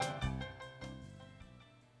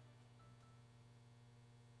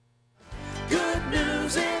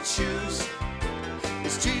news it shoes.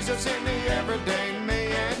 It's Jesus in the everyday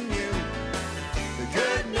me and you. The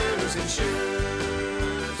good news it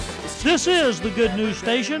shoes. This is the Good News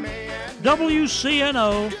Station,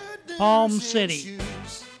 WCNO, Palm City.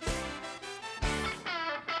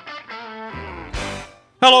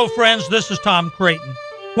 Hello, friends. This is Tom Creighton.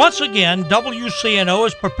 Once again, WCNO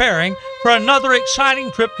is preparing for another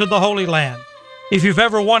exciting trip to the Holy Land. If you've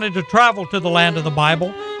ever wanted to travel to the land of the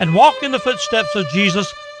Bible and walk in the footsteps of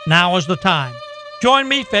Jesus, now is the time. Join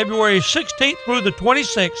me February 16th through the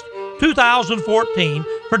 26th, 2014,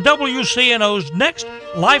 for WCNO's next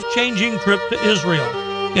life-changing trip to Israel.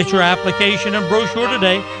 Get your application and brochure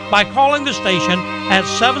today by calling the station at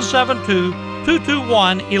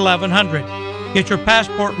 772-221-1100. Get your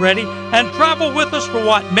passport ready and travel with us for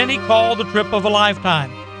what many call the trip of a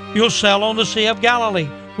lifetime. You'll sail on the Sea of Galilee,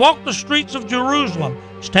 walk the streets of Jerusalem,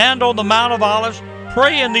 stand on the Mount of Olives,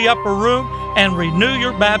 pray in the upper room, and renew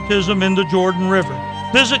your baptism in the Jordan River.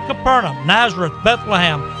 Visit Capernaum, Nazareth,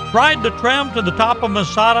 Bethlehem, ride the tram to the top of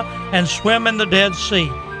Masada, and swim in the Dead Sea.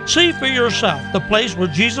 See for yourself the place where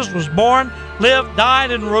Jesus was born, lived,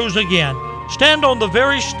 died, and rose again. Stand on the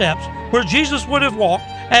very steps where Jesus would have walked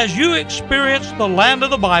as you experience the land of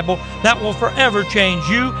the Bible that will forever change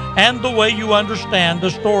you and the way you understand the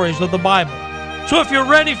stories of the Bible. So if you're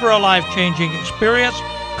ready for a life-changing experience,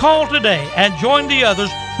 call today and join the others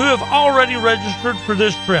who have already registered for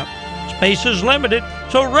this trip. Space is limited,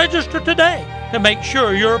 so register today to make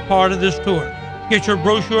sure you're a part of this tour. Get your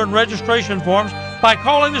brochure and registration forms by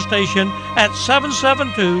calling the station at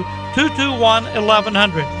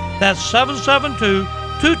 772-221-1100. That's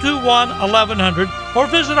 772-221-1100, or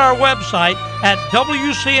visit our website at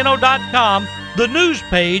WCNO.com, the news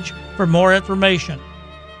page, for more information.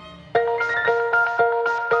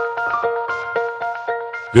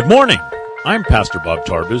 Good morning. I'm Pastor Bob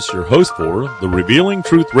Tarbus, your host for the Revealing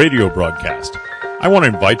Truth radio broadcast. I want to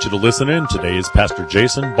invite you to listen in today as Pastor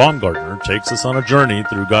Jason Baumgartner takes us on a journey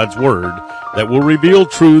through God's Word that will reveal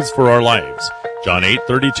truths for our lives. John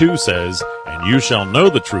 8:32 says, "And you shall know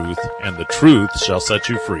the truth, and the truth shall set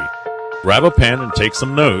you free." Grab a pen and take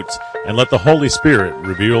some notes, and let the Holy Spirit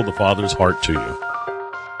reveal the Father's heart to you.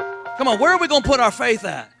 Come on, where are we going to put our faith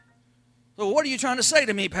at? So what are you trying to say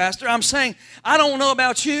to me, Pastor? I'm saying, I don't know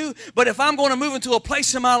about you, but if I'm going to move into a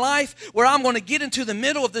place in my life where I'm going to get into the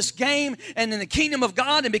middle of this game and in the kingdom of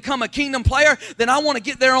God and become a kingdom player, then I want to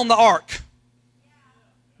get there on the ark.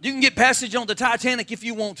 You can get passage on the Titanic if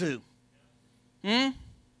you want to.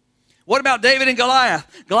 What about David and Goliath?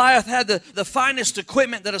 Goliath had the finest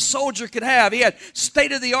equipment that a soldier could have. He had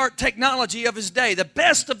state-of-the-art technology of his day, the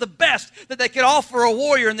best of the best that they could offer a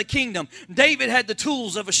warrior in the kingdom. David had the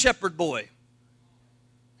tools of a shepherd boy.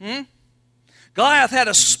 Goliath had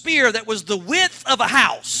a spear that was the width of a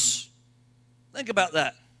house. Think about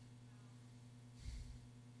that.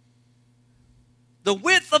 The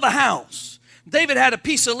width of a house. David had a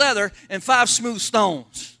piece of leather and 5 smooth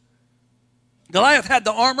stones. Goliath had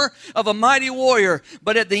the armor of a mighty warrior,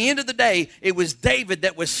 but at the end of the day, it was David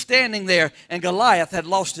that was standing there, and Goliath had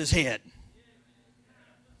lost his head.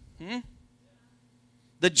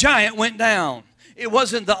 The giant went down. It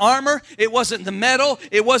wasn't the armor, it wasn't the metal,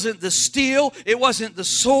 it wasn't the steel, it wasn't the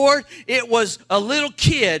sword. It was a little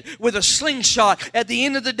kid with a slingshot at the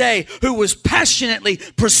end of the day who was passionately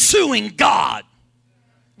pursuing God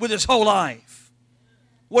with his whole life.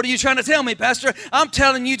 What are you trying to tell me, Pastor? I'm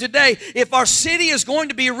telling you today, if our city is going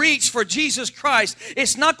to be reached for Jesus Christ,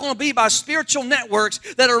 it's not going to be by spiritual networks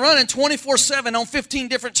that are running 24/7 on 15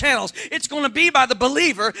 different channels. It's going to be by the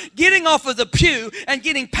believer getting off of the pew and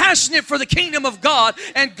getting passionate for the kingdom of God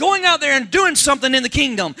and going out there and doing something in the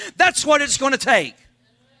kingdom. That's what it's going to take.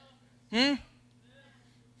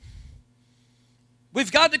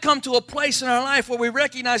 We've got to come to a place in our life where we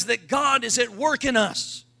recognize that God is at work in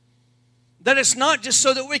us. That it's not just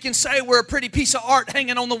so that we can say we're a pretty piece of art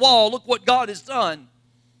hanging on the wall. Look what God has done.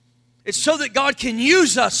 It's so that God can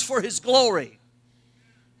use us for His glory.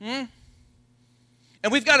 And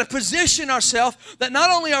we've got to position ourselves that not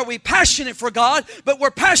only are we passionate for God, but we're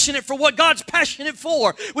passionate for what God's passionate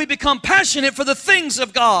for. We become passionate for the things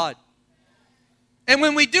of God. And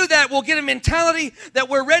when we do that, we'll get a mentality that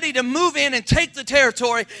we're ready to move in and take the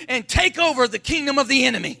territory and take over the kingdom of the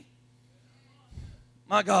enemy.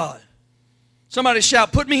 My God. Somebody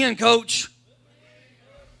shout, "Put me in, coach."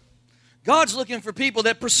 God's looking for people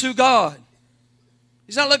that pursue God.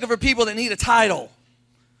 He's not looking for people that need a title.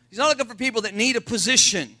 He's not looking for people that need a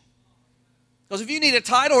position. Because if you need a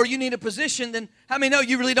title or you need a position, then how many know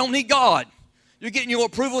you really don't need God? You're getting your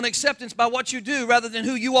approval and acceptance by what you do rather than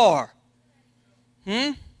who you are.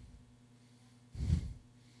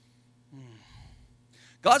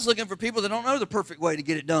 God's looking for people that don't know the perfect way to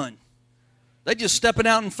get it done. They're just stepping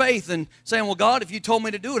out in faith and saying, well, God, if you told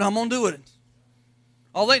me to do it, I'm going to do it.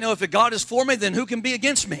 All they know, if God is for me, then who can be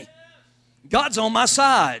against me? God's on my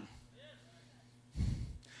side.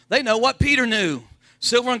 They know what Peter knew.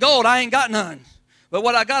 Silver and gold, I ain't got none. But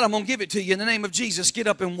what I got, I'm going to give it to you in the name of Jesus. Get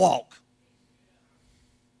up and walk.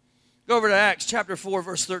 Go over to Acts chapter 4,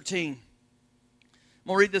 verse 13. I'm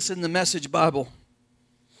going to read this in the Message Bible.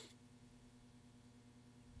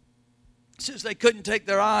 It says they couldn't take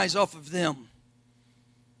their eyes off of them.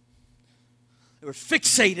 They were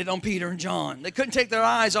fixated on Peter and John. They couldn't take their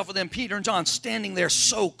eyes off of them, Peter and John, standing there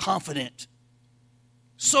so confident,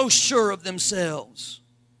 so sure of themselves.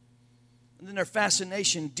 And then their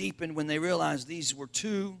fascination deepened when they realized these were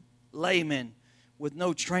two laymen with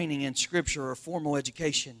no training in Scripture or formal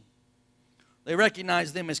education. They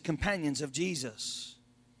recognized them as companions of Jesus.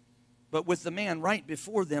 But with the man right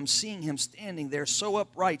before them, seeing him standing there so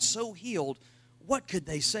upright, so healed, what could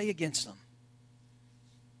they say against him?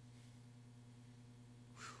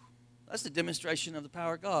 That's the demonstration of the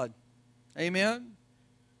power of God. Amen?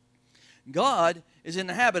 God is in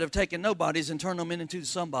the habit of taking nobodies and turning them into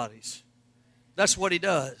somebodies. That's what He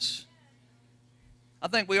does. I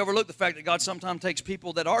think we overlook the fact that God sometimes takes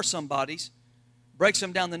people that are somebodies, breaks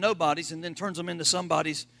them down to nobodies, and then turns them into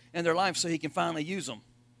somebodies in their life so He can finally use them.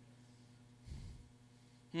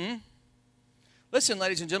 Listen,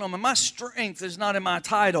 ladies and gentlemen, my strength is not in my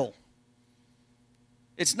title.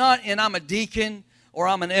 It's not in I'm a deacon, or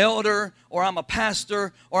I'm an elder, or I'm a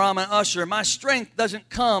pastor, or I'm an usher. My strength doesn't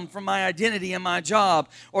come from my identity in my job,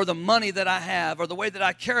 or the money that I have, or the way that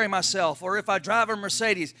I carry myself, or if I drive a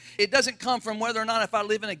Mercedes. It doesn't come from whether or not if I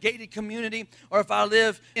live in a gated community, or if I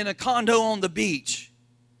live in a condo on the beach,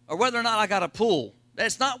 or whether or not I got a pool.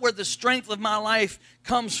 That's not where the strength of my life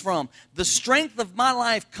comes from. The strength of my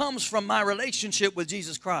life comes from my relationship with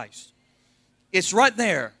Jesus Christ. It's right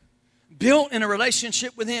there, built in a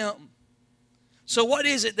relationship with Him. So what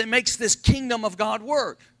is it that makes this kingdom of God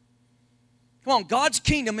work? Come on, God's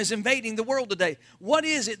kingdom is invading the world today. What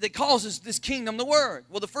is it that causes this kingdom to work?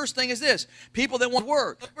 Well, the first thing is this. People that want to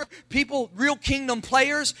work. People, real kingdom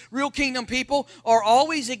players, real kingdom people are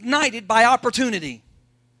always ignited by opportunity.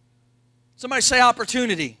 Somebody say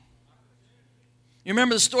opportunity. You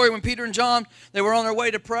remember the story when Peter and John, they were on their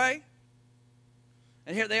way to pray?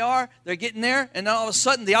 And here they are, they're getting there, and then all of a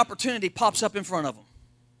sudden the opportunity pops up in front of them.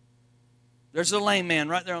 There's a lame man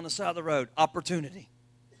right there on the side of the road. Opportunity.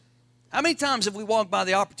 How many times have we walked by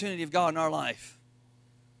the opportunity of God in our life?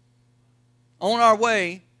 On our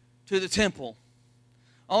way to the temple.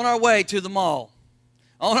 On our way to the mall.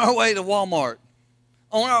 On our way to Walmart.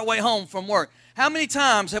 On our way home from work. How many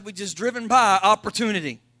times have we just driven by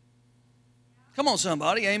opportunity? Come on,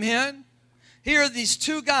 somebody. Amen. Here are these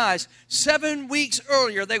two guys. 7 weeks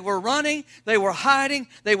earlier, they were running, they were hiding,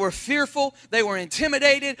 they were fearful, they were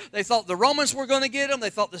intimidated. They thought the Romans were going to get them.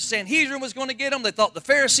 They thought the Sanhedrin was going to get them. They thought the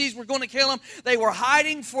Pharisees were going to kill them. They were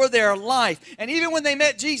hiding for their life. And even when they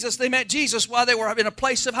met Jesus while they were in a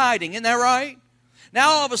place of hiding. Isn't that right?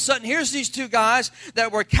 Now all of a sudden, here's these two guys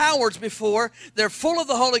that were cowards before. They're full of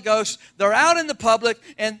the Holy Ghost. They're out in the public,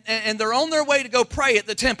 and they're on their way to go pray at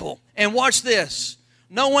the temple. And watch this.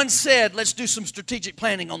 No one said, let's do some strategic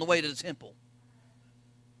planning on the way to the temple.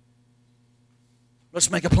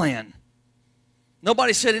 Let's make a plan.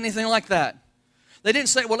 Nobody said anything like that. They didn't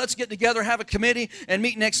say, well, let's get together, have a committee, and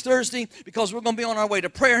meet next Thursday because we're going to be on our way to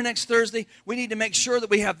prayer next Thursday. We need to make sure that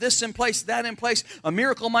we have this in place, that in place. A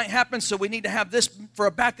miracle might happen, so we need to have this for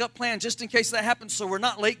a backup plan just in case that happens so we're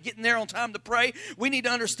not late getting there on time to pray. We need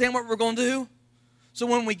to understand what we're going to do so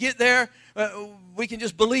when we get there, we can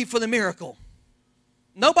just believe for the miracle.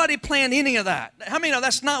 Nobody planned any of that. How many know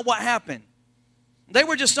that's not what happened? They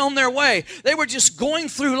were just on their way. They were just going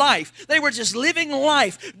through life. They were just living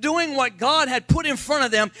life, doing what God had put in front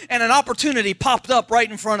of them, and an opportunity popped up right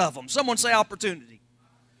in front of them. Someone say opportunity.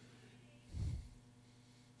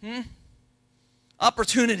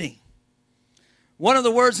 Opportunity. One of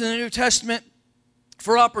the words in the New Testament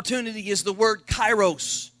for opportunity is the word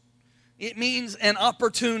kairos. It means an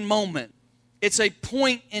opportune moment. It's a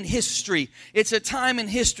point in history. It's a time in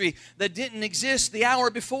history that didn't exist the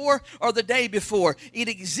hour before or the day before. It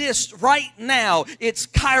exists right now. It's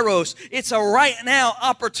kairos. It's a right now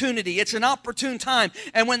opportunity. It's an opportune time.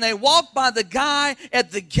 And when they walked by the guy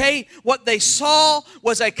at the gate, what they saw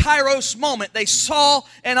was a kairos moment. They saw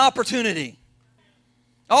an opportunity.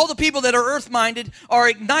 All the people that are earth-minded are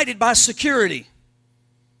ignited by security.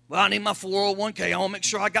 Well, I need my 401k. I want to make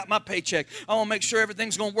sure I got my paycheck. I want to make sure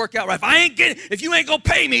everything's going to work out right. If you ain't going to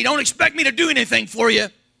pay me, don't expect me to do anything for you.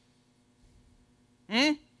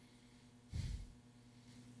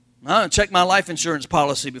 I'm going to check my life insurance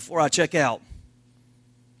policy before I check out.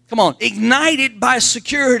 Come on, ignited by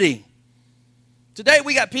security. Today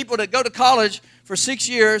we got people that go to college for 6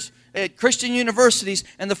 years at Christian universities,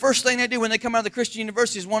 and the first thing they do when they come out of the Christian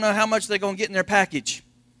universities is want to know how much they're going to get in their package.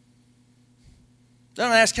 They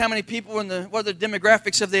don't ask how many people what are the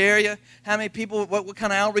demographics of the area, how many people, what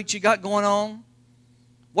kind of outreach you got going on,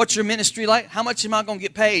 what's your ministry like, how much am I going to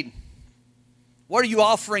get paid? What are you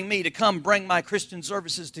offering me to come bring my Christian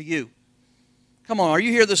services to you? Come on, are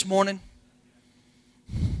you here this morning?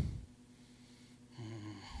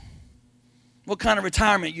 What kind of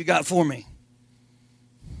retirement you got for me?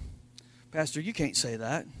 Pastor, you can't say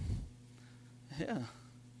that. Yeah.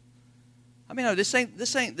 I mean, no,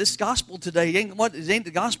 this gospel today ain't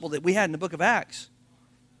the gospel that we had in the book of Acts.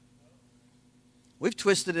 We've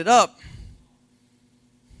twisted it up.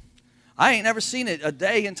 I ain't never seen it a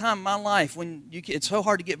day in time in my life when it's so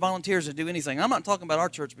hard to get volunteers to do anything. I'm not talking about our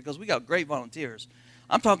church because we got great volunteers.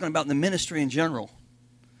 I'm talking about the ministry in general.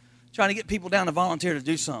 Trying to get people down to volunteer to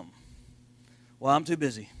do something. Well, I'm too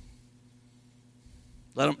busy.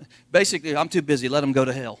 Basically, I'm too busy. Let them go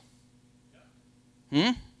to hell.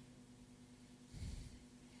 Can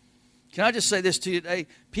I just say this to you today?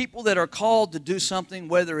 People that are called to do something,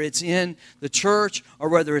 whether it's in the church or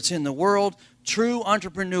whether it's in the world, true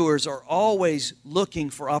entrepreneurs are always looking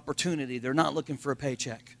for opportunity. They're not looking for a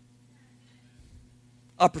paycheck.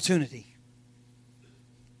 Opportunity.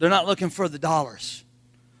 They're not looking for the dollars.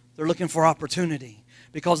 They're looking for opportunity.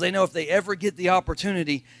 Because they know if they ever get the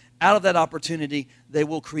opportunity, out of that opportunity, they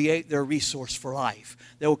will create their resource for life.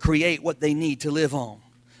 They will create what they need to live on.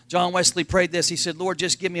 John Wesley prayed this. He said, Lord,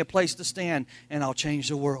 just give me a place to stand and I'll change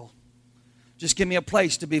the world. Just give me a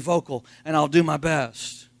place to be vocal and I'll do my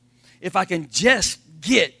best. If I can just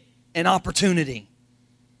get an opportunity.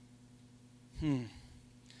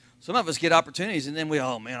 Some of us get opportunities and then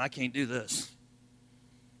oh man, I can't do this.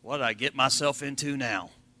 What did I get myself into now?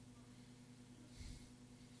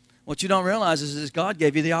 What you don't realize is God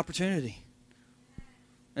gave you the opportunity.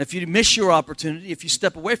 And if you miss your opportunity, if you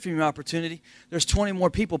step away from your opportunity, there's 20 more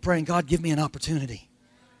people praying, God, give me an opportunity.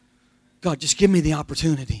 God, just give me the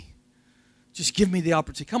opportunity. Just give me the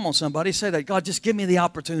opportunity. Come on, somebody, say that. God, just give me the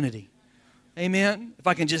opportunity. Amen? If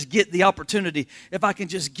I can just get the opportunity, if I can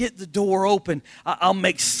just get the door open, I'll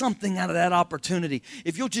make something out of that opportunity.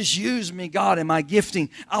 If you'll just use me, God, in my gifting,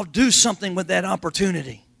 I'll do something with that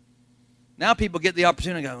opportunity. Now people get the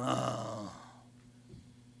opportunity and go, oh,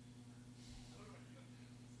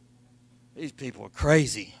 these people are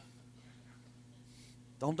crazy.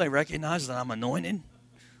 Don't they recognize that I'm anointed?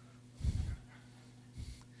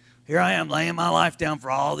 Here I am laying my life down for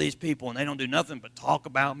all these people, and they don't do nothing but talk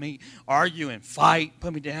about me, argue and fight,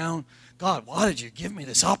 put me down. God, why did you give me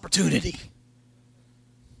this opportunity?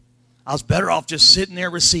 I was better off just sitting there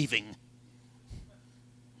receiving.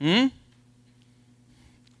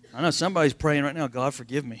 I know somebody's praying right now, God,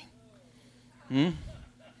 forgive me. You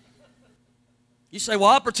say, well,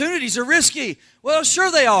 opportunities are risky. Well,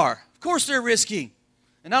 sure they are. Of course they're risky.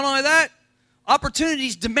 And not only that,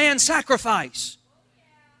 opportunities demand sacrifice.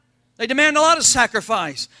 They demand a lot of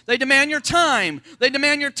sacrifice. They demand your time. They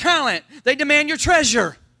demand your talent. They demand your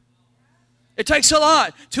treasure. It takes a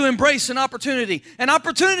lot to embrace an opportunity. And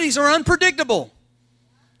opportunities are unpredictable.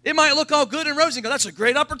 It might look all good and rosy and go, that's a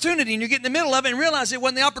great opportunity. And you get in the middle of it and realize it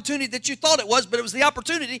wasn't the opportunity that you thought it was, but it was the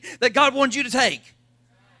opportunity that God wanted you to take.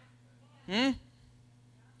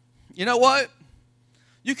 You know what?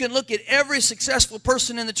 You can look at every successful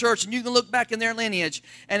person in the church and you can look back in their lineage,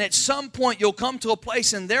 and at some point you'll come to a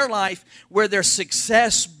place in their life where their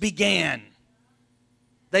success began.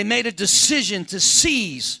 They made a decision to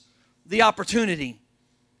seize the opportunity.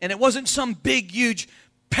 And it wasn't some big, huge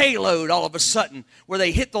payload all of a sudden where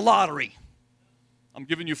they hit the lottery. I'm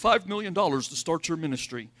giving you $5 million to start your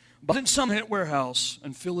ministry. But in some warehouse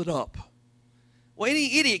and fill it up. Well,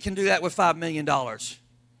 any idiot can do that with $5 million.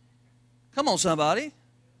 Come on, somebody.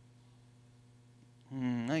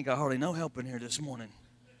 I ain't got hardly no help in here this morning.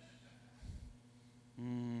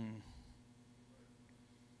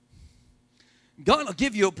 God will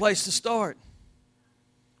give you a place to start.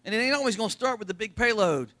 And it ain't always going to start with the big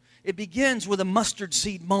payload. It begins with a mustard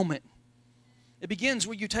seed moment. It begins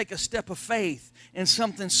where you take a step of faith in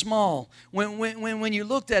something small. When you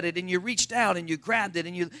looked at it and you reached out and you grabbed it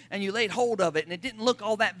and you laid hold of it, and it didn't look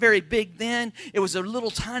all that very big then. It was a little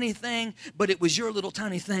tiny thing, but it was your little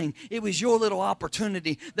tiny thing. It was your little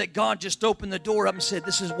opportunity that God just opened the door up and said,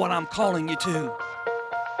 this is what I'm calling you to.